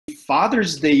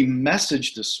Father's Day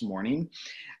message this morning.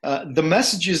 The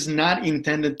message is not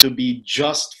intended to be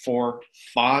just for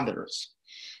fathers.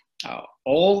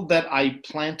 All that I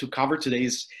plan to cover today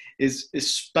is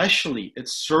especially,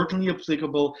 it's certainly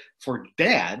applicable for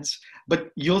dads, but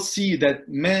you'll see that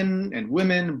men and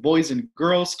women, boys and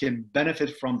girls can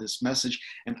benefit from this message.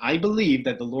 And I believe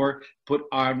that the Lord put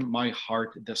on my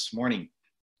heart this morning.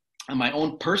 And my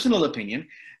own personal opinion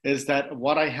is that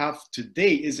what I have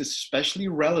today is especially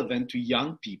relevant to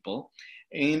young people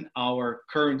in our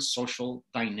current social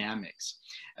dynamics.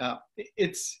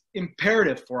 It's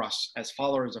imperative for us as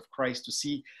followers of Christ to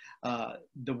see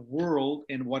the world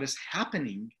and what is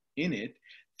happening in it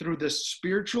through the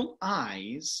spiritual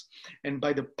eyes and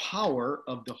by the power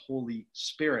of the Holy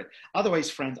Spirit. Otherwise,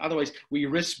 friends, we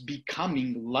risk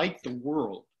becoming like the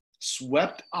world,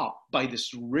 swept up by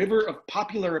this river of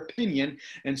popular opinion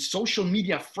and social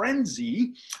media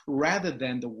frenzy rather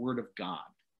than the Word of God.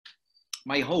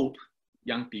 My hope,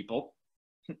 young people,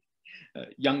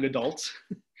 young adults,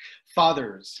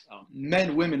 fathers,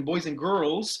 men, women, boys, and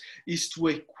girls, is to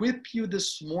equip you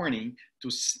this morning to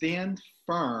stand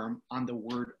firm on the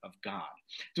Word of God,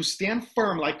 to stand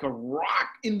firm like a rock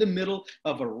in the middle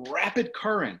of a rapid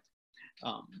current.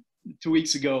 2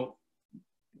 weeks ago,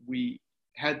 we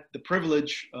had the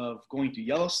privilege of going to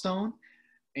Yellowstone,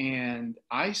 and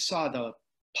I saw the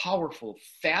powerful,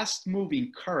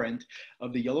 fast-moving current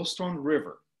of the Yellowstone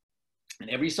River.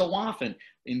 And every so often,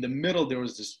 in the middle, there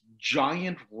was this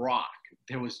giant rock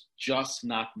that was just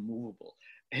not movable.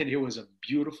 And it was a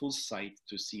beautiful sight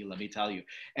to see, let me tell you.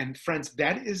 And friends,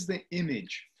 that is the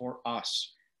image for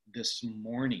us this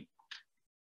morning.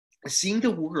 Seeing the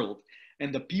world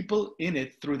and the people in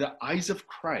it through the eyes of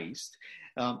Christ,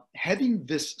 having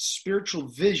this spiritual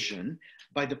vision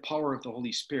by the power of the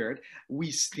Holy Spirit, we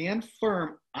stand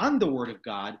firm on the Word of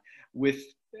God with,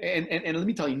 and let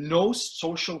me tell you, no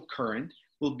social current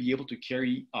will be able to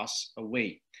carry us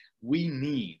away. We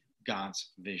need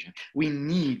God's vision. We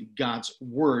need God's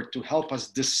Word to help us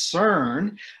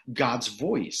discern God's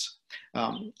voice.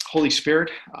 Holy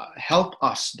Spirit, help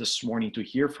us this morning to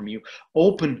hear from you.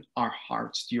 Open our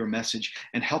hearts to your message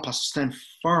and help us stand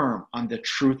firm on the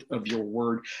truth of your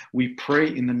Word. We pray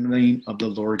in the name of the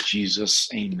Lord Jesus.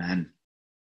 Amen.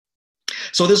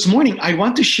 So this morning, I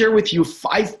want to share with you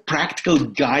 5 practical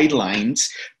guidelines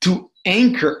to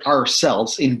anchor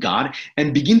ourselves in God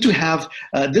and begin to have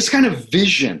this kind of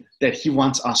vision that He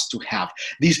wants us to have.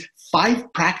 These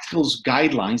 5 practical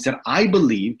guidelines that I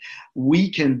believe we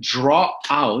can draw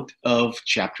out of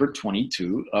chapter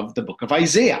 22 of the book of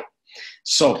Isaiah.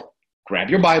 So grab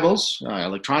your Bibles,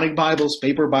 electronic Bibles,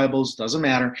 paper Bibles, doesn't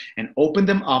matter, and open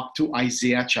them up to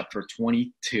Isaiah chapter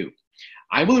 22.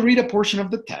 I will read a portion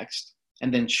of the text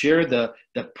and then share the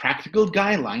practical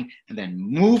guideline, and then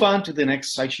move on to the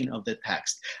next section of the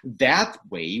text. That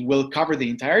way, we'll cover the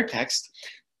entire text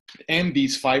and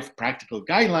these 5 practical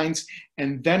guidelines,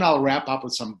 and then I'll wrap up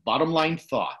with some bottom line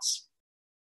thoughts.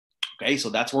 Okay,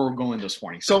 so that's where we're going this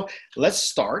morning. So let's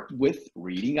start with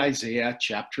reading Isaiah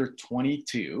chapter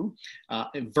 22,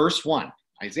 verse 1.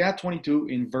 Isaiah 22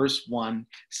 in verse 1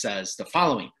 says the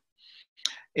following: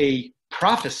 a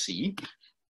prophecy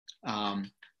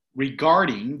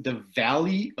regarding the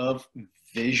valley of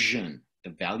vision, the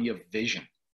valley of vision.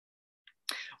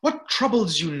 What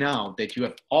troubles you now that you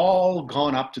have all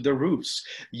gone up to the roofs,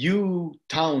 you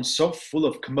town so full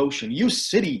of commotion, you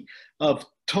city of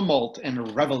tumult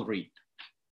and revelry?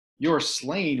 Your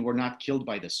slain were not killed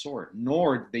by the sword,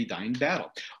 nor did they die in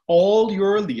battle. All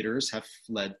your leaders have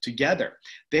fled together.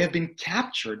 They have been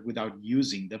captured without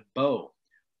using the bow.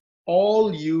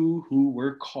 All you who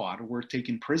were caught were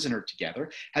taken prisoner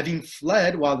together, having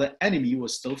fled while the enemy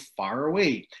was still far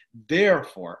away.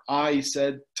 Therefore, I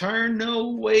said, turn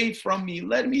away from me.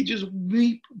 Let me just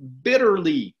weep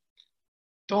bitterly.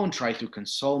 Don't try to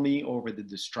console me over the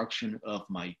destruction of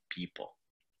my people.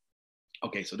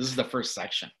 Okay, so this is the first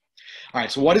section. All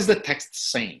right, so what is the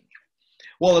text saying?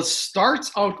 Well, it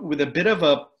starts out with a bit of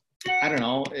a, I don't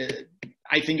know,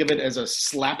 I think of it as a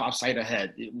slap upside the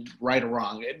head, right or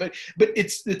wrong. But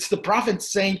it's the prophet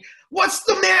saying, what's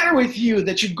the matter with you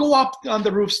that you go up on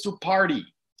the roofs to party?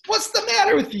 What's the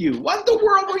matter with you? What in the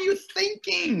world were you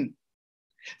thinking?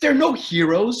 There are no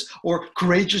heroes or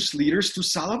courageous leaders to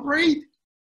celebrate.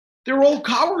 They're all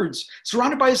cowards,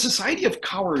 surrounded by a society of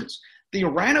cowards. They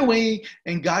ran away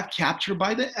and got captured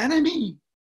by the enemy.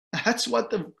 That's what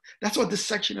this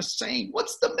section is saying.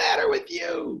 What's the matter with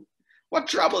you? What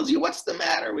troubles you? What's the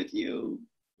matter with you?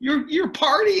 You're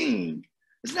partying.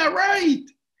 It's not right.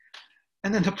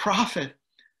 And then the prophet,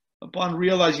 upon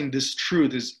realizing this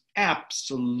truth, is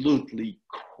absolutely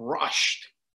crushed.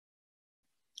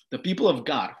 The people of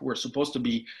God, who are supposed to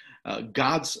be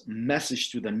God's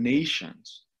message to the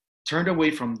nations, turned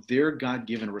away from their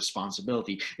God-given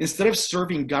responsibility. Instead of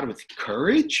serving God with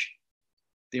courage,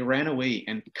 they ran away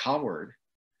and cowered,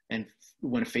 and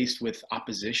when faced with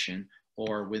opposition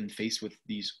or when faced with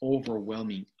these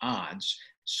overwhelming odds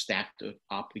stacked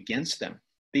up against them,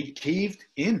 they caved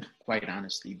in, quite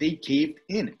honestly. They caved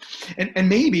in. And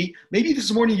maybe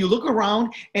this morning you look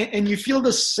around and you feel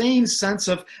the same sense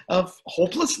of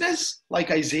hopelessness like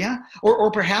Isaiah,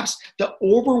 or perhaps the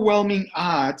overwhelming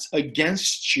odds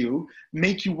against you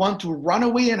make you want to run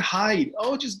away and hide.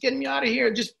 Oh, just get me out of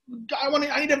here.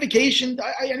 I need a vacation.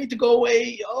 I need to go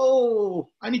away. Oh,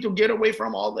 I need to get away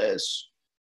from all this.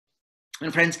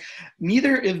 And friends,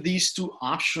 neither of these two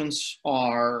options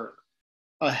are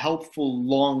a helpful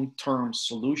long-term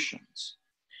solutions.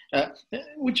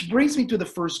 Which brings me to the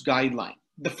first guideline,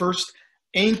 the first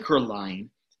anchor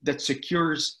line that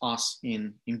secures us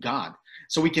in God.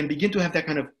 So we can begin to have that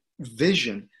kind of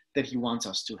vision that he wants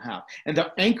us to have. And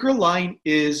the anchor line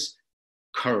is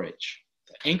courage.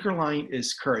 The anchor line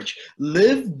is courage.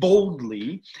 Live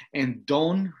boldly and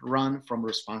don't run from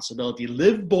responsibility.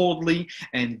 Live boldly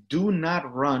and do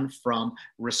not run from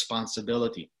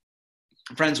responsibility.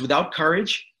 Friends, without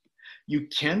courage, you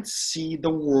can't see the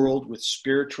world with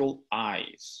spiritual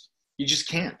eyes. You just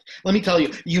can't. Let me tell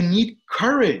you, you need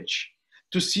courage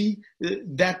to see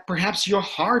that perhaps your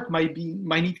heart might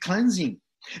need cleansing.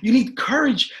 You need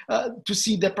courage to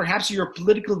see that perhaps your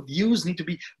political views need to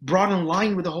be brought in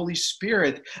line with the Holy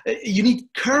Spirit. You need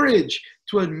courage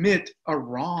to admit a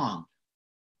wrong.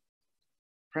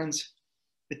 Friends,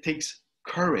 it takes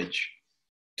courage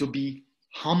to be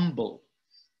humble.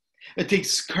 It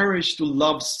takes courage to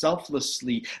love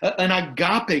selflessly, an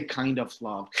agape kind of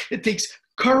love. It takes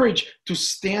courage to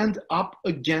stand up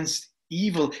against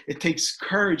evil. It takes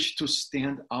courage to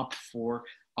stand up for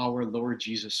our Lord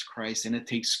Jesus Christ. And it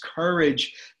takes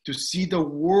courage to see the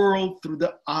world through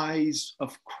the eyes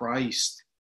of Christ.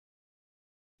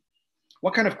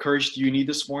 What kind of courage do you need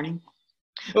this morning?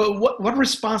 What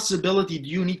responsibility do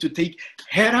you need to take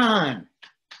head on?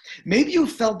 Maybe you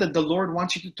felt that the Lord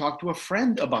wants you to talk to a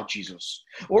friend about Jesus.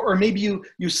 Or maybe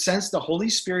you sense the Holy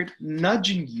Spirit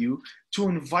nudging you to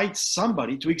invite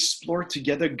somebody to explore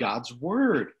together God's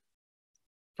word.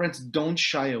 Friends, don't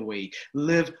shy away.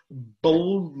 Live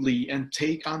boldly and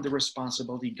take on the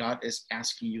responsibility God is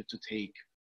asking you to take.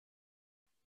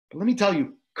 But let me tell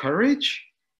you, courage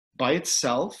by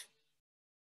itself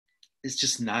is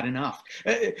just not enough.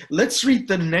 Let's read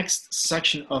the next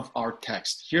section of our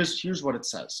text. Here's what it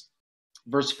says.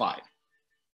 Verse 5.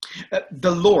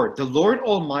 The Lord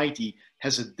Almighty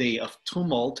has a day of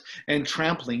tumult and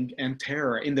trampling and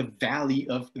terror in the valley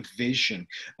of vision,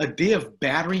 a day of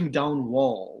battering down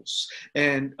walls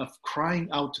and of crying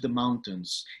out to the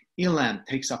mountains. Elam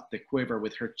takes up the quiver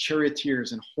with her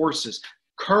charioteers and horses.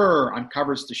 Kir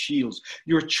uncovers the shields.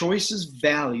 Your choicest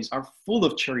valleys are full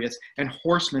of chariots, and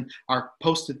horsemen are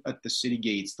posted at the city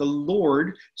gates. The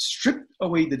Lord stripped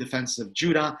away the defenses of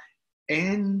Judah,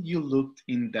 and you looked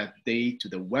in that day to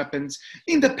the weapons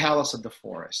in the palace of the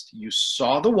forest. You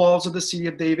saw the walls of the city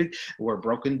of David were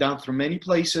broken down through many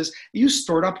places. You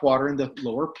stored up water in the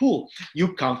lower pool.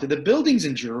 You counted the buildings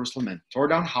in Jerusalem and tore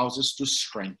down houses to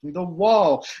strengthen the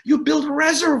wall. You built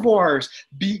reservoirs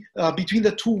between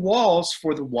the two walls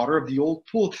for the water of the old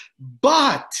pool.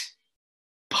 But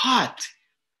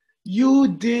you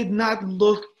did not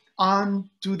look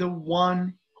unto the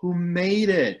one who made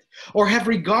it, or have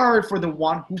regard for the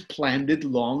one who planned it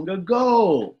long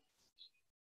ago.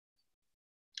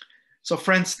 So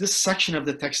friends, this section of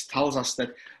the text tells us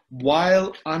that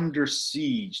while under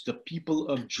siege, the people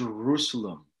of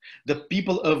Jerusalem, the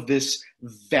people of this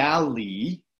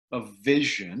valley of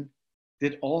vision,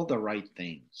 did all the right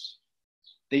things.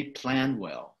 They planned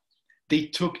well. They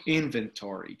took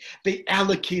inventory. They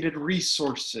allocated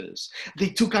resources. They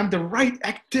took on the right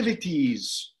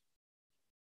activities.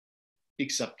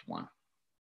 Except one.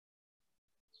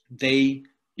 They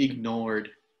ignored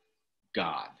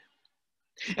God.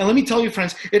 And let me tell you,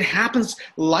 friends, it happens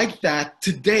like that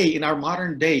today in our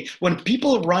modern day. When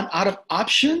people run out of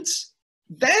options,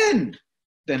 then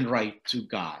right to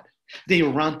God. They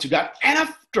run to God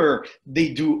after they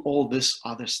do all this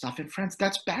other stuff. And friends,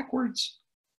 that's backwards.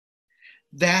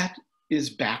 That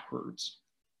is backwards.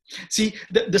 See,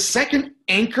 the second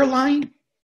anchor line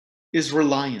is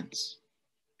reliance.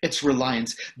 It's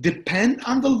reliance. Depend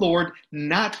on the Lord,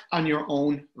 not on your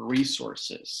own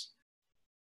resources.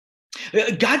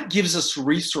 God gives us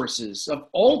resources of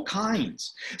all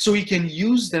kinds so he can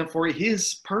use them for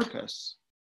his purpose.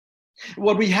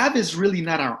 What we have is really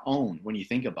not our own when you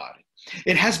think about it.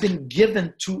 It has been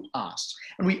given to us,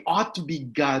 and we ought to be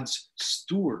God's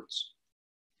stewards.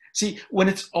 See, when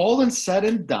it's all said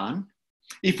and done,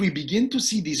 if we begin to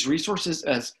see these resources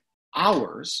as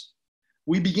ours,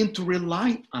 we begin to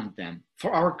rely on them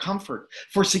for our comfort,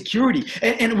 for security.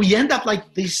 And we end up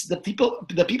like this, the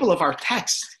people of our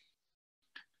text.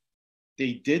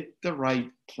 They did the right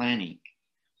planning,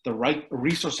 the right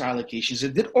resource allocations, they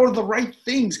did all the right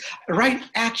things, right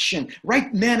action,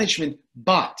 right management,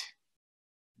 but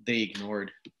they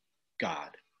ignored God.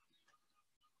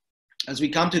 As we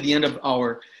come to the end of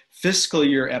our fiscal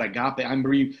year at Agape, I'm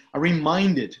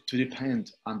reminded to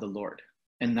depend on the Lord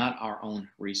and not our own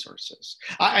resources.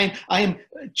 I am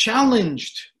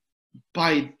challenged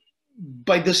by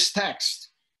this text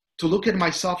to look at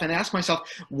myself and ask myself,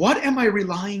 what am I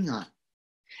relying on?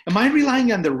 Am I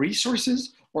relying on the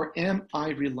resources, or am I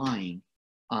relying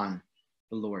on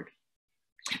the Lord?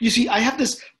 You see, I have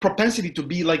this propensity to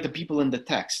be like the people in the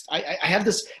text. I have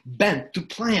this bent to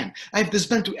plan. I have this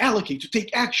bent to allocate, to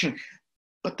take action.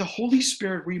 But the Holy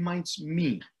Spirit reminds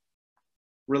me,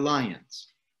 reliance.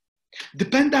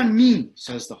 Depend on me,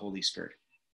 says the Holy Spirit,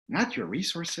 not your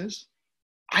resources.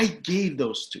 I gave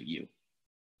those to you.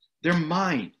 They're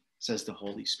mine, says the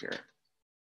Holy Spirit.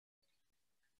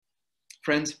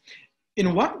 Friends,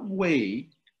 in what way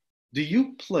do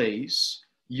you place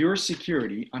your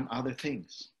security on other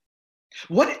things?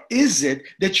 What is it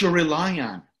that you rely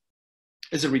on?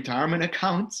 Is it retirement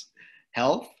accounts,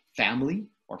 health, family,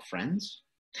 or friends?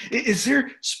 Is there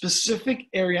a specific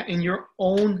area in your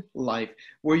own life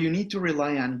where you need to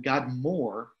rely on God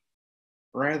more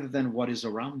rather than what is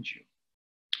around you?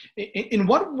 In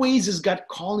what ways is God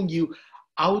calling you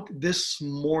out this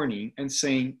morning and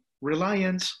saying,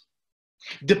 reliance,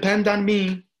 depend on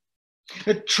me,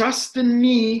 trust in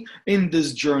me in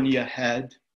this journey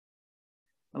ahead?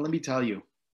 And let me tell you,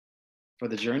 for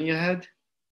the journey ahead,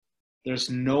 there's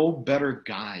no better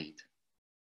guide.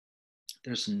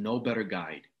 There's no better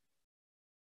guide.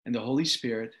 And the Holy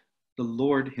Spirit, the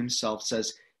Lord himself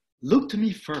says, look to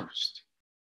me first.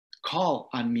 Call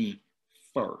on me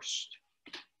first.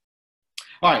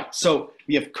 All right, so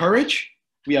we have courage,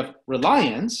 we have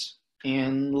reliance,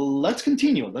 and let's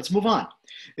continue. Let's move on.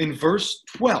 In verse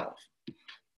 12.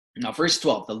 Now, verse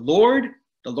 12, the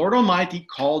Lord Almighty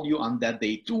called you on that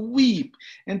day to weep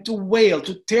and to wail,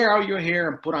 to tear out your hair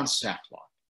and put on sackcloth.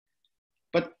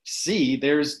 But see,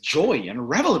 there's joy and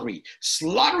revelry,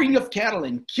 slaughtering of cattle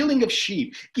and killing of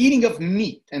sheep, eating of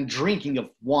meat and drinking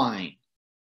of wine.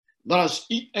 Let us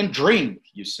eat and drink,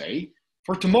 you say,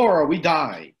 for tomorrow we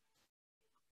die.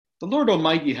 The Lord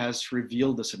Almighty has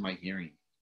revealed this in my hearing.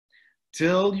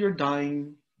 Till your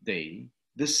dying day,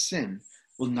 this sin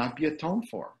will not be atoned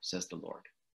for, says the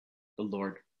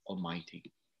Lord Almighty.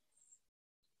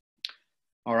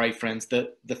 All right, friends,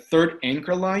 the third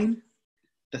anchor line.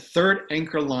 The third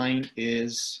anchor line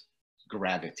is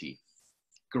gravity.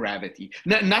 Gravity.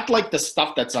 Not like the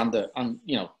stuff that's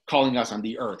calling us on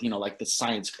the earth, like the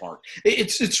science part.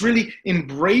 It's really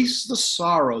embrace the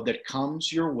sorrow that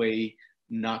comes your way,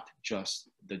 not just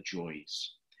the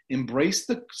joys. Embrace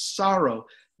the sorrow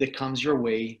that comes your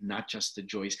way, not just the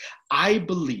joys. I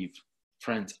believe,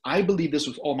 friends, I believe this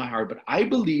with all my heart, but I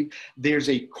believe there's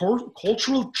a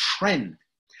cultural trend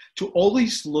to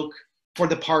always look for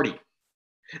the party,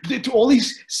 to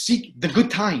always seek the good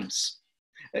times.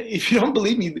 If you don't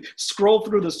believe me, scroll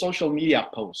through the social media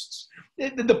posts.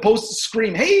 The posts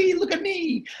scream, hey, look at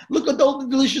me. Look at all the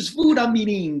delicious food I'm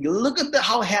eating. Look at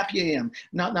how happy I am.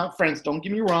 Now, friends, don't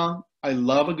get me wrong. I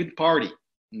love a good party.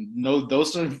 No,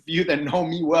 those of you that know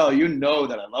me well, you know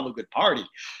that I love a good party.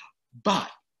 But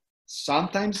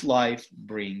sometimes life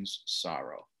brings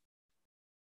sorrow.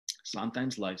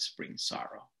 Sometimes life brings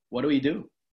sorrow. What do?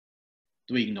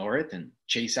 Do we ignore it and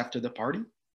chase after the party?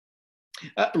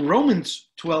 Romans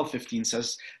 12:15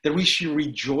 says that we should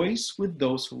rejoice with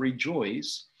those who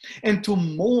rejoice and to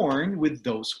mourn with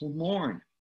those who mourn.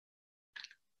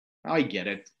 I get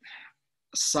it.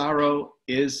 Sorrow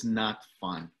is not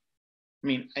fun. I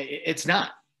mean, it's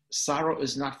not. Sorrow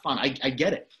is not fun. I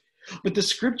get it. But the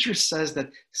scripture says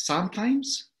that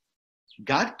sometimes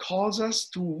God calls us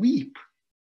to weep.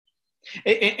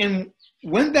 And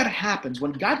when that happens,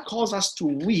 when God calls us to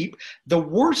weep, the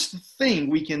worst thing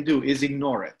we can do is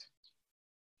ignore it.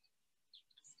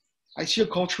 I see a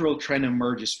cultural trend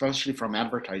emerge, especially from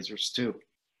advertisers too.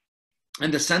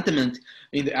 And the sentiment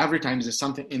in the advertisement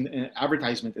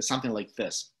is something like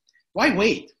this. Why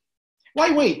wait? Why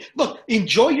wait? Look,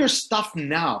 enjoy your stuff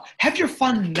now. Have your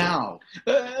fun now.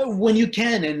 When you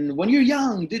can and when you're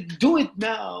young, do it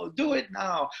now. Do it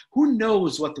now. Who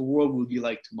knows what the world will be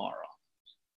like tomorrow?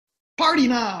 Party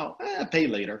now. Pay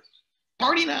later.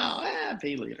 Party now,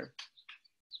 pay later.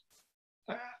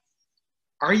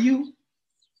 Are you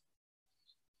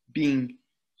being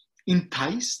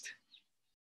enticed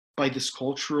by this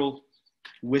cultural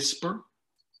whisper?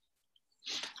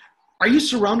 Are you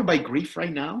surrounded by grief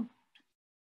right now?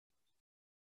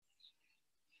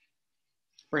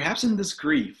 Perhaps in this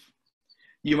grief,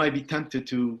 you might be tempted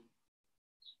to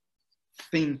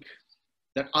think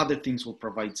that other things will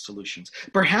provide solutions.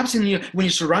 Perhaps when you're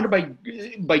surrounded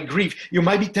by grief, you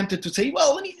might be tempted to say,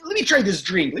 well, let me try this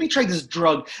drink, let me try this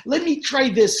drug, let me try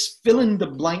this fill in the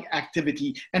blank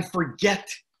activity and forget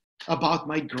about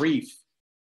my grief.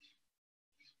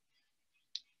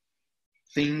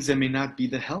 Things that may not be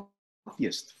the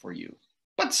healthiest for you.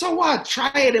 But so what?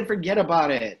 Try it and forget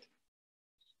about it.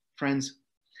 Friends,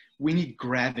 we need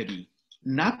gravity,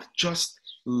 not just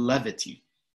levity.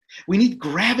 We need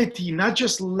gravity, not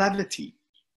just levity.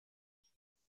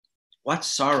 What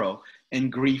sorrow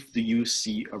and grief do you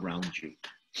see around you?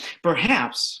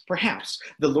 Perhaps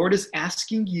the Lord is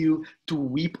asking you to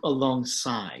weep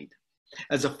alongside.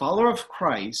 As a follower of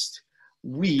Christ,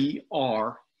 we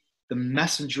are the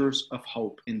messengers of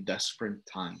hope in desperate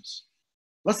times.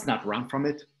 Let's not run from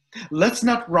it. Let's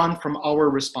not run from our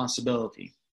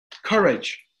responsibility.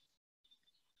 Courage,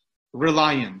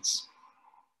 reliance,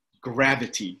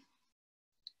 gravity.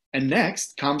 And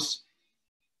next comes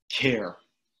care.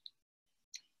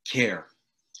 Care.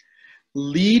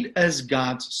 Lead as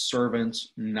God's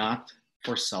servants, not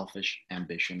for selfish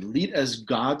ambition. Lead as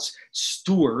God's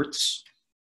stewards,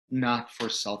 not for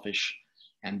selfish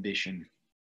ambition.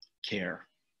 Care.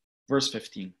 Verse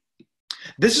 15.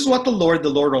 This is what the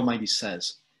Lord Almighty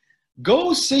says.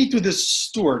 Go say to this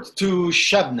steward, to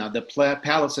Shebna, the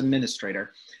palace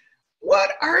administrator,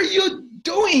 what are you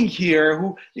doing here?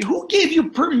 Who gave you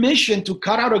permission to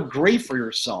cut out a grave for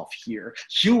yourself here,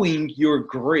 hewing your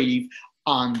grave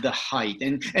on the height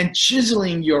and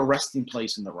chiseling your resting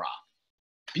place in the rock?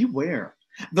 Beware.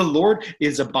 The Lord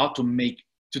is about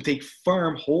to take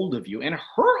firm hold of you and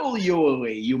hurl you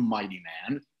away, you mighty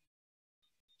man.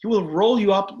 He will roll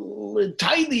you up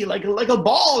tightly like a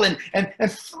ball and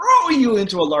throw you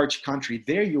into a large country.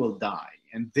 There you will die.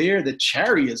 And there the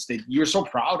chariots that you're so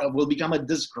proud of will become a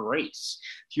disgrace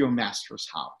to your master's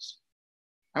house.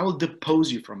 I will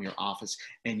depose you from your office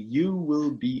and you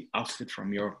will be ousted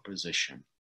from your position.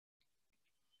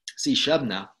 See,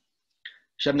 Shebna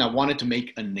wanted to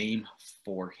make a name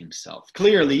for himself.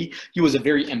 Clearly, he was a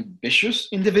very ambitious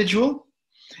individual.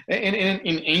 And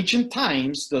in ancient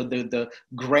times, the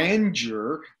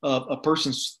grandeur of a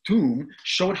person's tomb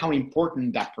showed how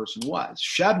important that person was.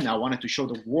 Shebna wanted to show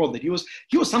the world that he was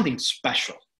something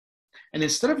special. And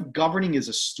instead of governing as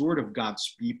a steward of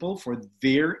God's people for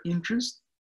their interest,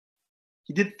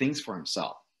 he did things for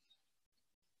himself.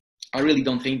 I really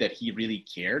don't think that he really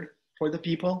cared for the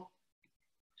people.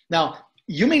 Now,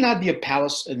 you may not be a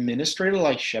palace administrator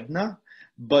like Shebna,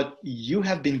 but you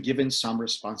have been given some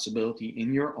responsibility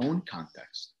in your own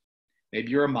context. Maybe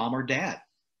you're a mom or dad,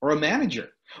 or a manager,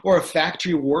 or a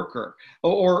factory worker,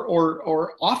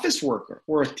 or office worker,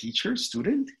 or a teacher,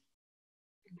 student.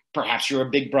 Perhaps you're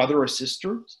a big brother or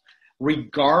sister.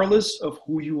 Regardless of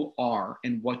who you are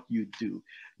and what you do,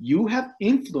 you have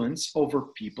influence over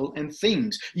people and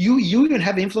things. You even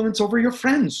have influence over your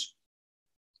friends.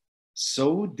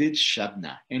 So did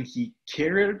Shebna, and he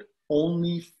cared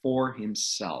only for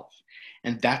himself.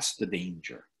 And that's the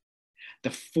danger. The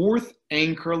fourth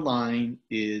anchor line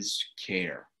is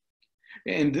care.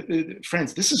 And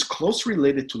friends, this is closely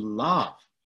related to love.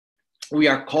 We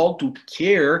are called to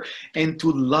care and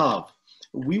to love.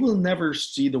 We will never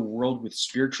see the world with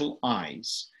spiritual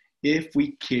eyes if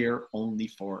we care only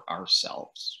for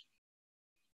ourselves.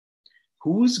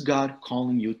 Who is God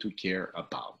calling you to care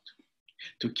about?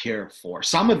 To care for?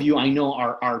 Some of you I know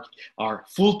are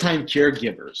full-time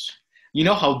caregivers. You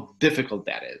know how difficult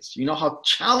that is. You know how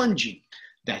challenging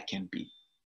that can be.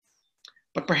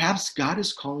 But perhaps God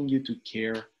is calling you to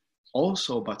care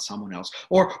also about someone else.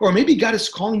 Or maybe God is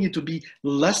calling you to be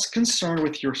less concerned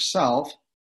with yourself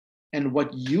and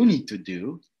what you need to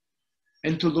do,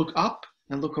 and to look up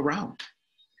and look around.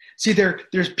 See,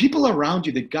 there's people around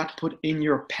you that God put in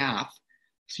your path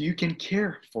so you can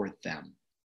care for them.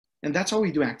 And that's how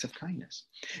we do acts of kindness.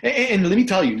 And let me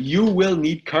tell you, you will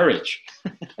need courage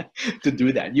to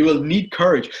do that. You will need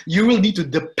courage. You will need to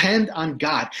depend on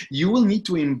God. You will need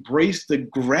to embrace the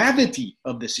gravity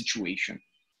of the situation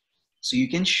so you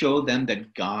can show them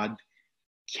that God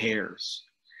cares.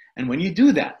 And when you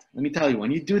do that, let me tell you,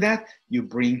 when you do that, you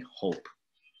bring hope.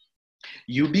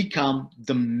 You become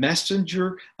the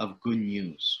messenger of good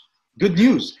news. Good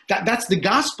news. That's the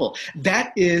gospel.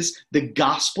 That is the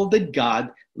gospel that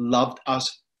God loved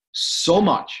us so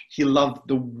much. He loved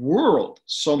the world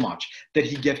so much that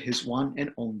he gave his one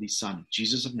and only son,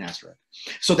 Jesus of Nazareth,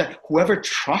 so that whoever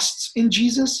trusts in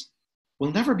Jesus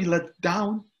will never be let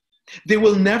down. They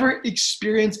will never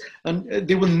experience a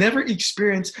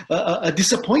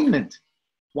disappointment.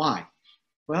 Why?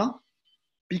 Well,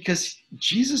 because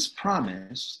Jesus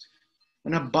promised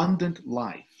an abundant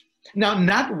life. Now,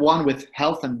 not one with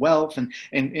health and wealth. And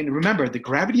remember, the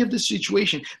gravity of the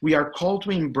situation, we are called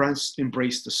to embrace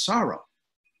the sorrow.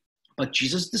 But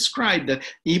Jesus described that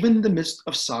even in the midst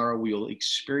of sorrow, we will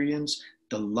experience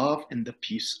the love and the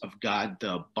peace of God,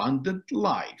 the abundant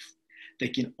life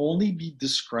that can only be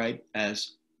described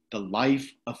as the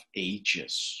life of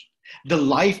ages. The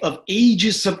life of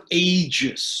ages of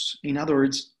ages. In other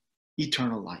words,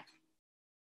 eternal life.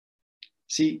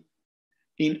 See,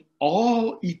 in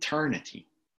all eternity,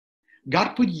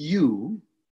 God put you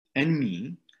and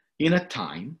me in a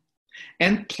time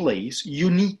and place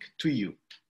unique to you.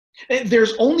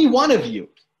 There's only one of you,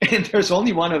 and there's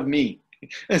only one of me.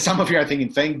 And some of you are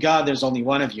thinking, thank God there's only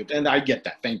one of you. And I get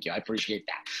that. Thank you. I appreciate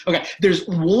that. Okay, there's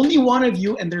only one of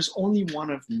you, and there's only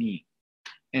one of me.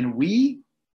 And we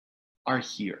are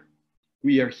here.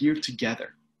 We are here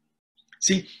together.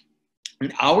 See,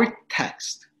 in our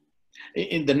text,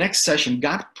 in the next session,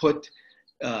 God put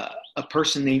a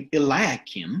person named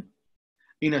Eliakim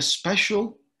in a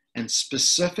special and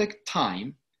specific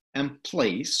time and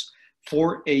place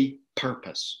for a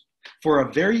purpose, for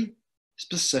a very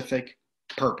specific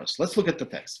purpose. Let's look at the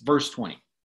text, verse 20.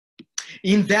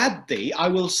 In that day, I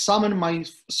will summon my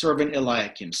servant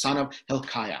Eliakim, son of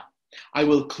Hilkiah. I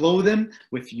will clothe him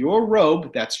with your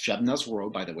robe, that's Shebna's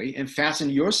robe, by the way, and fasten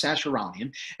your sash around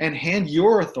him and hand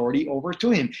your authority over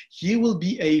to him. He will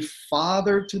be a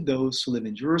father to those who live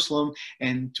in Jerusalem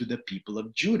and to the people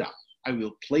of Judah. I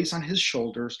will place on his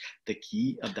shoulders the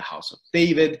key of the house of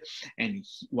David, and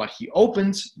what he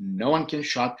opens, no one can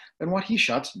shut, and what he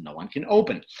shuts, no one can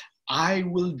open. I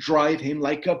will drive him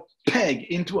like a peg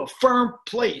into a firm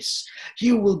place.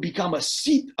 He will become a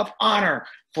seat of honor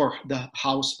for the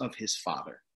house of his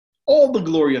father. All the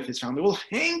glory of his family will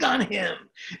hang on him,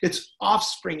 its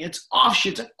offspring, its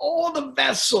offshoots, and all the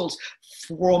vessels,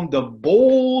 from the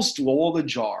bowls to all the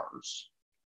jars.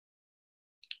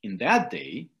 In that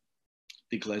day,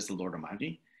 declares the Lord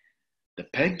Almighty, the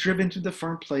peg driven to the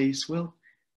firm place will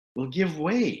give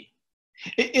way.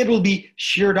 It will be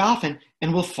sheared off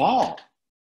and will fall,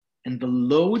 and the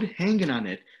load hanging on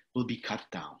it will be cut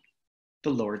down.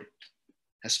 The Lord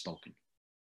has spoken.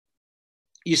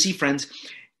 You see, friends,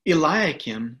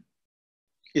 Eliakim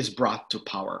is brought to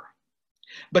power,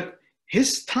 but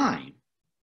his time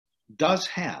does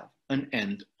have an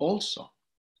end also.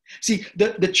 See,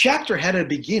 the chapter had a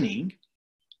beginning,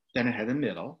 then it had a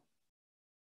middle,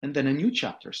 and then a new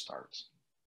chapter starts.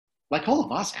 Like all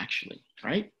of us, actually,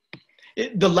 right?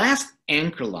 The last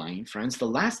anchor line, friends, the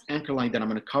last anchor line that I'm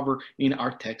going to cover in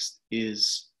our text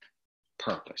is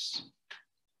purpose.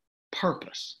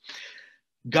 Purpose.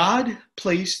 God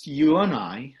placed you and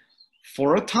I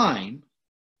for a time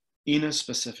in a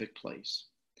specific place.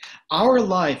 Our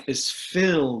life is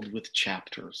filled with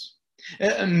chapters.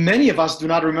 Many of us do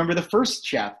not remember the first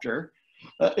chapter,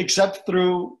 except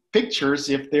through pictures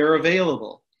if they're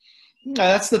available.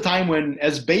 That's the time when,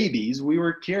 as babies, we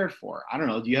were cared for. I don't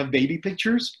know, do you have baby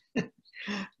pictures?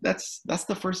 That's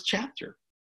the first chapter.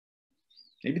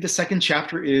 Maybe the second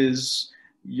chapter is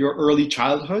your early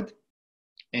childhood,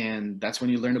 and that's when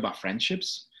you learn about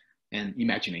friendships and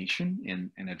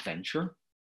imagination and adventure.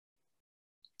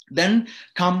 Then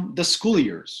come the school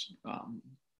years.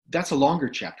 That's a longer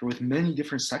chapter with many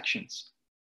different sections.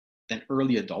 Then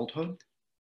early adulthood.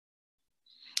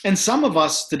 And some of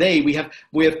us today, we have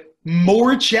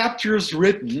more chapters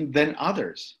written than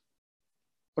others.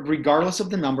 But regardless of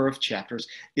the number of chapters,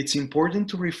 it's important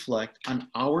to reflect on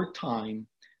our time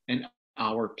and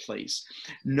our place.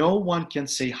 No one can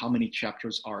say how many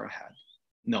chapters are ahead.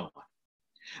 No one.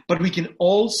 But we can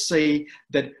all say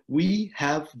that we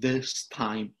have this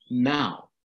time now.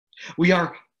 We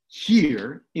are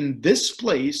here in this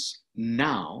place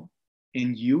now,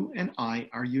 and you and I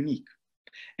are unique.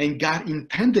 And God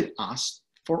intended us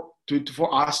for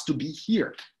us to be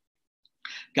here.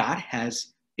 God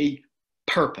has a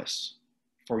purpose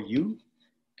for you.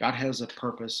 God has a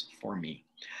purpose for me.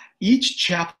 Each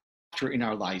chapter in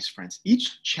our lives, friends,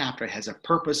 each chapter has a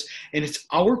purpose, and it's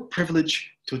our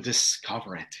privilege to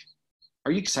discover it.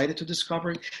 Are you excited to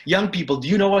discover it? Young people, do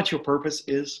you know what your purpose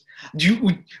is?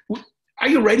 Are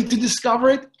you ready to discover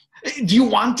it? Do you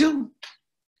want to?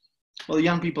 Well,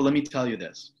 young people, let me tell you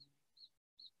this.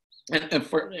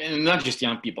 And not just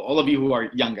young people, all of you who are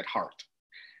young at heart,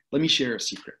 let me share a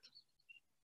secret.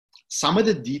 Some of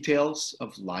the details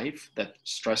of life that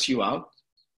stress you out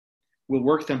will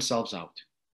work themselves out.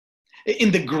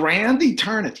 In the grand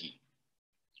eternity,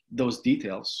 those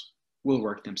details will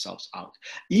work themselves out.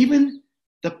 Even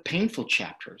the painful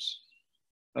chapters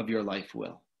of your life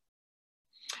will.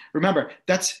 Remember,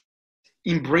 that's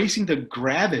embracing the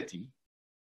gravity,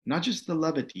 not just the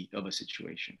levity of a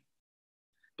situation.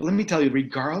 But let me tell you,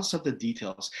 regardless of the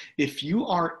details, if you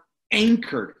are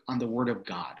anchored on the Word of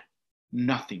God,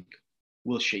 nothing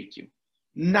will shake you.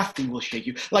 Nothing will shake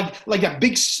you. Like a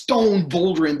big stone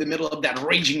boulder in the middle of that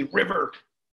raging river.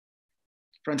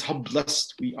 Friends, how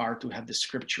blessed we are to have the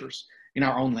scriptures in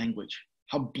our own language.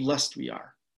 How blessed we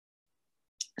are.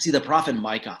 See, the prophet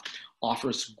Micah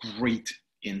offers great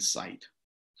insight.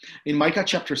 In Micah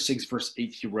chapter 6, verse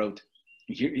 8, he wrote,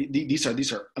 these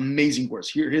are amazing words.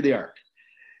 Here they are.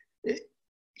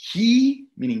 He,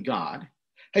 meaning God,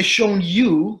 has shown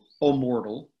you, O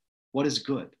mortal, what is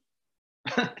good.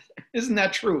 Isn't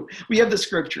that true? We have the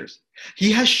scriptures.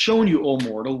 He has shown you, O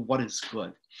mortal, what is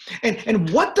good. And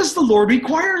what does the Lord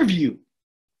require of you?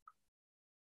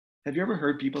 Have you ever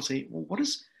heard people say, well,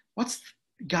 what's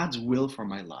God's will for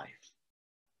my life?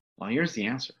 Well, here's the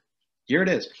answer. Here it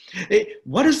is.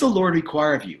 What does the Lord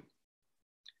require of you?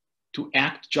 To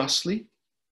act justly,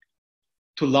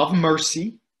 to love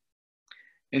mercy,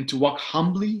 and to walk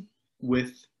humbly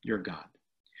with your God.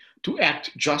 To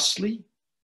act justly,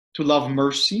 to love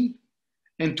mercy,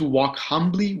 and to walk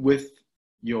humbly with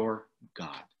your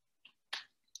God.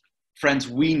 Friends,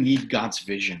 we need God's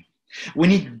vision. We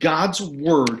need God's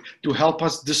word to help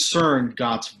us discern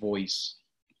God's voice.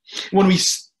 When we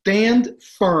stand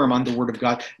firm on the word of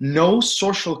God, no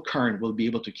social current will be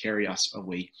able to carry us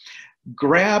away.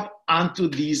 Grab onto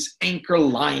these anchor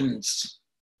lines.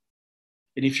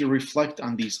 And if you reflect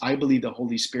on these, I believe the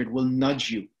Holy Spirit will nudge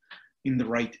you in the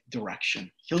right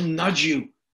direction. He'll nudge you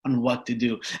on what to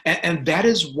do. And that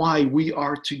is why we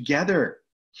are together.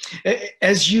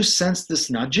 As you sense this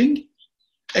nudging,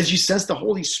 as you sense the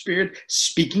Holy Spirit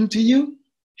speaking to you,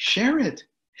 share it.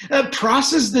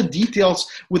 Process the details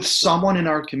with someone in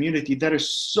our community. That is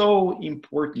so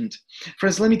important.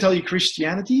 Friends, let me tell you,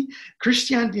 Christianity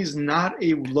is not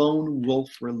a lone wolf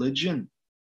religion.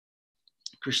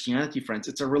 Christianity, friends,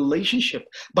 it's a relationship.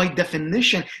 By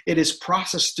definition, it is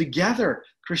processed together.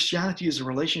 Christianity is a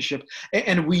relationship,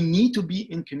 and we need to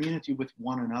be in community with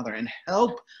one another and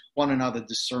help one another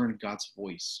discern God's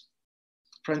voice.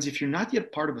 Friends, if you're not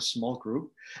yet part of a small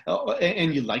group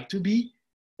and you'd like to be,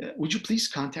 would you please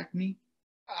contact me?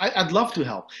 I'd love to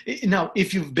help. Now,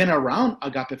 if you've been around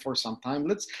Agape for some time,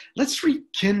 let's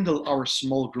rekindle our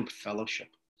small group fellowship.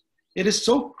 It is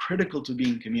so critical to be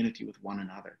in community with one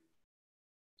another.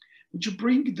 Would you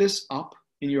bring this up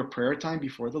in your prayer time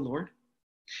before the Lord?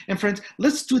 And friends,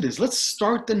 let's do this. Let's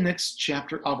start the next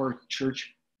chapter of our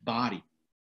church body.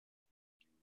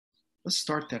 Let's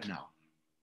start that now.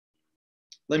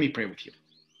 Let me pray with you.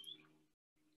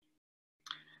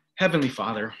 Heavenly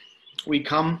Father, we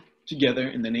come together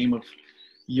in the name of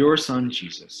your Son,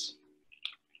 Jesus.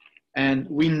 And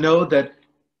we know that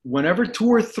whenever 2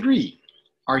 or 3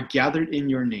 are gathered in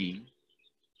your name,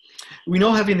 we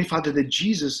know, Heavenly Father, that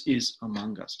Jesus is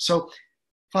among us. So,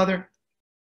 Father,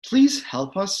 please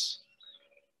help us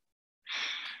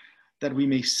that we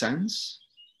may sense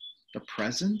the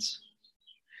presence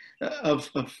of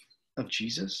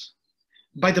Jesus.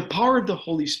 By the power of the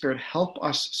Holy Spirit, help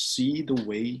us see the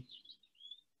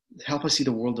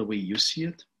world the way you see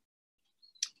it.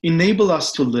 Enable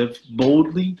us to live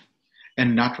boldly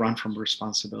and not run from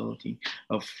responsibility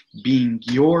of being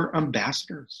your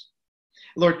ambassadors.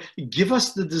 Lord, give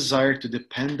us the desire to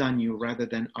depend on you rather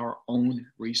than our own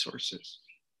resources.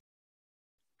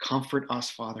 Comfort us,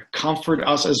 Father. Comfort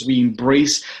us as we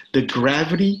embrace the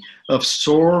gravity of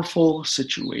sorrowful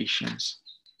situations.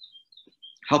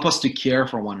 Help us to care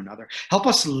for one another. Help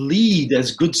us lead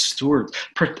as good stewards.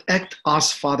 Protect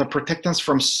us, Father. Protect us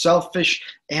from selfish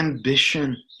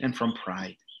ambition and from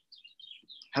pride.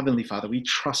 Heavenly Father, we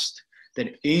trust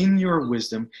that in your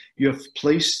wisdom, you have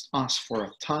placed us for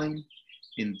a time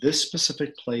in this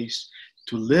specific place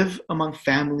to live among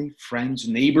family, friends,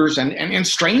 neighbors, and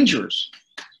strangers.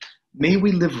 May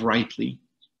we live rightly.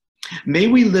 May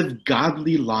we live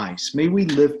godly lives. May we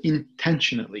live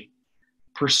intentionally,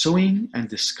 pursuing and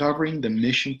discovering the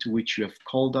mission to which you have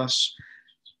called us,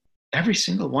 every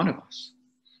single one of us.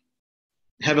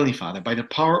 Heavenly Father, by the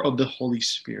power of the Holy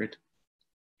Spirit,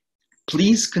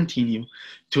 please continue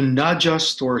to nudge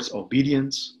us towards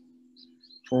obedience,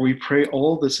 for we pray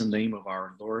all this in the name of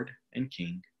our Lord and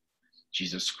King,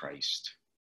 Jesus Christ.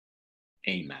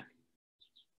 Amen.